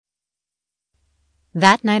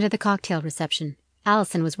That night at the cocktail reception,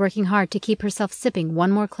 Allison was working hard to keep herself sipping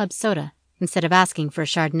one more club soda instead of asking for a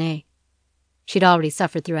Chardonnay. She'd already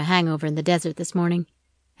suffered through a hangover in the desert this morning,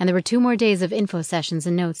 and there were 2 more days of info sessions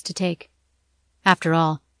and notes to take. After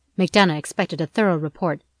all, McDonough expected a thorough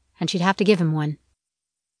report, and she'd have to give him one.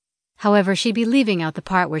 However, she'd be leaving out the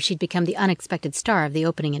part where she'd become the unexpected star of the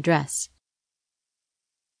opening address.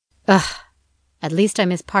 Ugh, at least I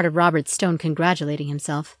missed part of Robert Stone congratulating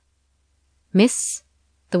himself. "Miss,"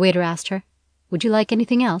 the waiter asked her, "would you like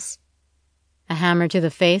anything else?" "A hammer to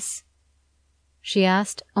the face?" she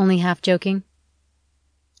asked, only half joking.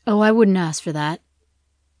 "Oh, I wouldn't ask for that."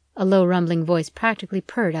 A low rumbling voice practically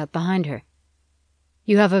purred out behind her.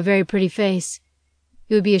 "You have a very pretty face.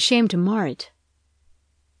 It would be a shame to mar it."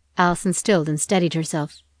 Allison stilled and steadied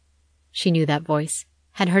herself. She knew that voice,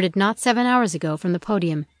 had heard it not 7 hours ago from the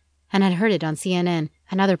podium, and had heard it on CNN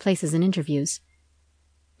and other places in interviews.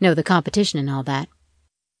 No, the competition and all that.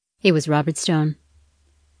 It was Robert Stone.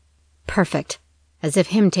 Perfect. As if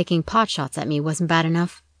him taking pot shots at me wasn't bad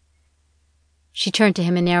enough. She turned to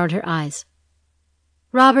him and narrowed her eyes.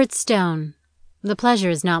 "Robert Stone, the pleasure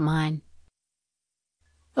is not mine."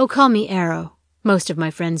 "Oh, call me Arrow. Most of my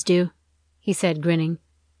friends do," he said, grinning,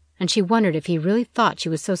 and she wondered if he really thought she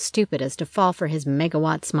was so stupid as to fall for his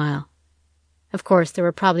megawatt smile. Of course, there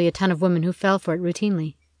were probably a ton of women who fell for it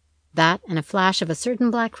routinely. That and a flash of a certain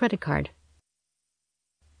black credit card.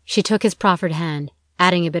 She took his proffered hand,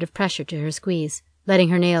 adding a bit of pressure to her squeeze, letting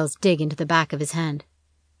her nails dig into the back of his hand.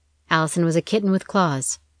 Allison was a kitten with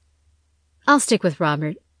claws. "I'll stick with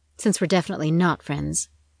Robert, since we're definitely not friends."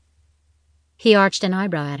 He arched an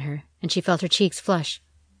eyebrow at her, and she felt her cheeks flush.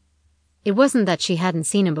 It wasn't that she hadn't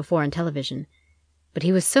seen him before on television, but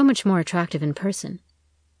he was so much more attractive in person.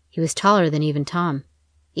 He was taller than even Tom,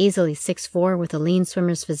 easily 6'4", with a lean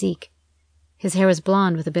swimmer's physique. His hair was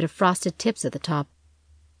blonde with a bit of frosted tips at the top,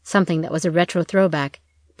 something that was a retro throwback,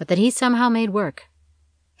 but that he somehow made work.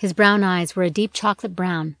 His brown eyes were a deep chocolate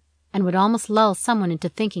brown, and would almost lull someone into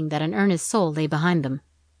thinking that an earnest soul lay behind them.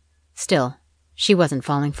 Still, she wasn't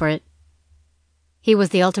falling for it. He was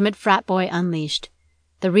the ultimate frat boy unleashed,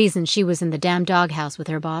 the reason she was in the damn doghouse with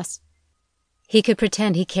her boss. He could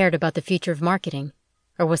pretend he cared about the future of marketing,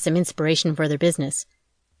 or was some inspiration for their business,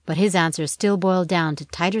 but his answers still boiled down to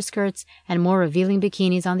tighter skirts and more revealing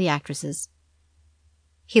bikinis on the actresses.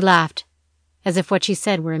 He laughed, as if what she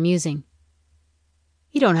said were amusing.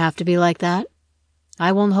 "You don't have to be like that.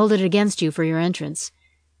 I won't hold it against you for your entrance.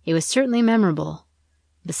 It was certainly memorable.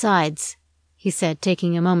 Besides," he said,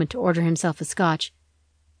 taking a moment to order himself a scotch,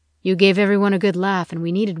 "you gave everyone a good laugh, and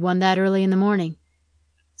we needed one that early in the morning.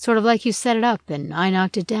 Sort of like you set it up, and I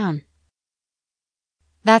knocked it down."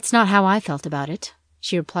 "That's not how I felt about it,"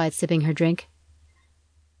 she replied, sipping her drink.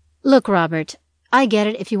 "Look, Robert, I get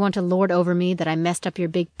it if you want to lord over me that I messed up your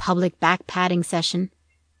big public back-patting session.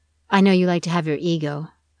 I know you like to have your ego,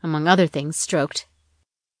 among other things, stroked."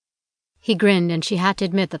 He grinned, and she had to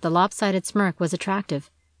admit that the lopsided smirk was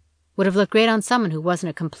attractive. Would have looked great on someone who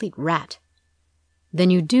wasn't a complete rat.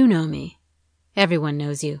 "Then you do know me." "Everyone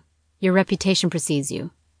knows you. Your reputation precedes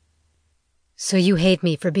you." "So you hate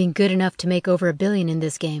me for being good enough to make over $1 billion in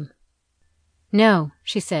this game?" "No,"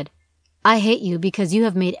 she said. "I hate you because you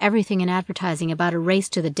have made everything in advertising about a race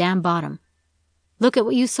to the damn bottom. Look at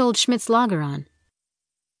what you sold Schmidt's Lager on."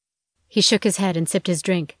 He shook his head and sipped his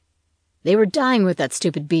drink. "They were dying with that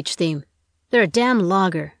stupid beach theme. They're a damn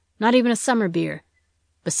lager, not even a summer beer.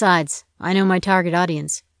 Besides, I know my target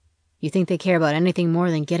audience. You think they care about anything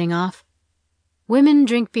more than getting off?" "Women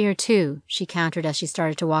drink beer too," she countered as she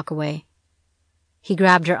started to walk away. He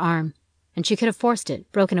grabbed her arm, and she could have forced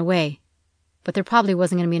it, broken away, but there probably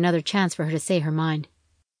wasn't going to be another chance for her to say her mind.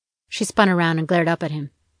 She spun around and glared up at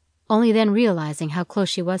him, only then realizing how close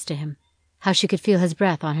she was to him, how she could feel his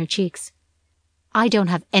breath on her cheeks. "I don't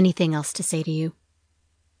have anything else to say to you."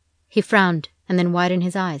 He frowned and then widened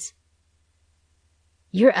his eyes.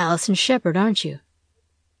 "You're Allison Shepard, aren't you?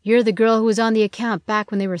 You're the girl who was on the account back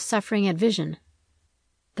when they were suffering at Vision.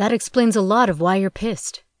 That explains a lot of why you're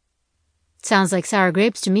pissed." "Sounds like sour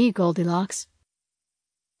grapes to me, Goldilocks."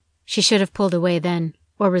 She should have pulled away then,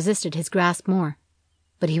 or resisted his grasp more,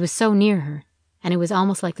 but he was so near her, and it was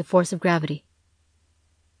almost like the force of gravity.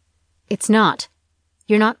 "It's not.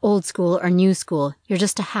 You're not old school or new school, you're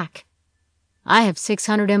just a hack. I have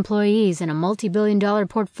 600 employees and a multi-billion-dollar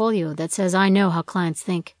portfolio that says I know how clients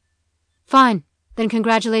think." "Fine, then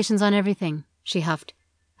congratulations on everything," she huffed.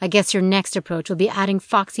 "I guess your next approach will be adding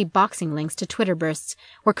foxy boxing links to Twitter bursts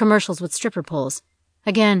or commercials with stripper poles.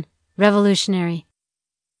 Again, revolutionary."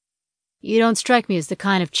 "You don't strike me as the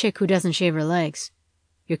kind of chick who doesn't shave her legs.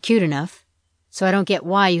 You're cute enough. So I don't get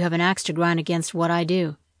why you have an axe to grind against what I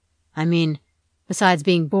do. I mean, besides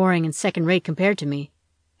being boring and second-rate compared to me,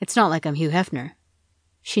 it's not like I'm Hugh Hefner."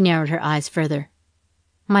 She narrowed her eyes further.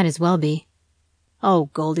 "Might as well be." "Oh,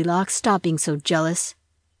 Goldilocks, stop being so jealous."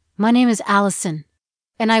 "My name is Allison,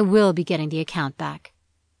 and I will be getting the account back."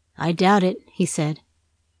 "I doubt it," he said,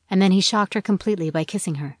 and then he shocked her completely by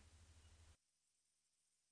kissing her.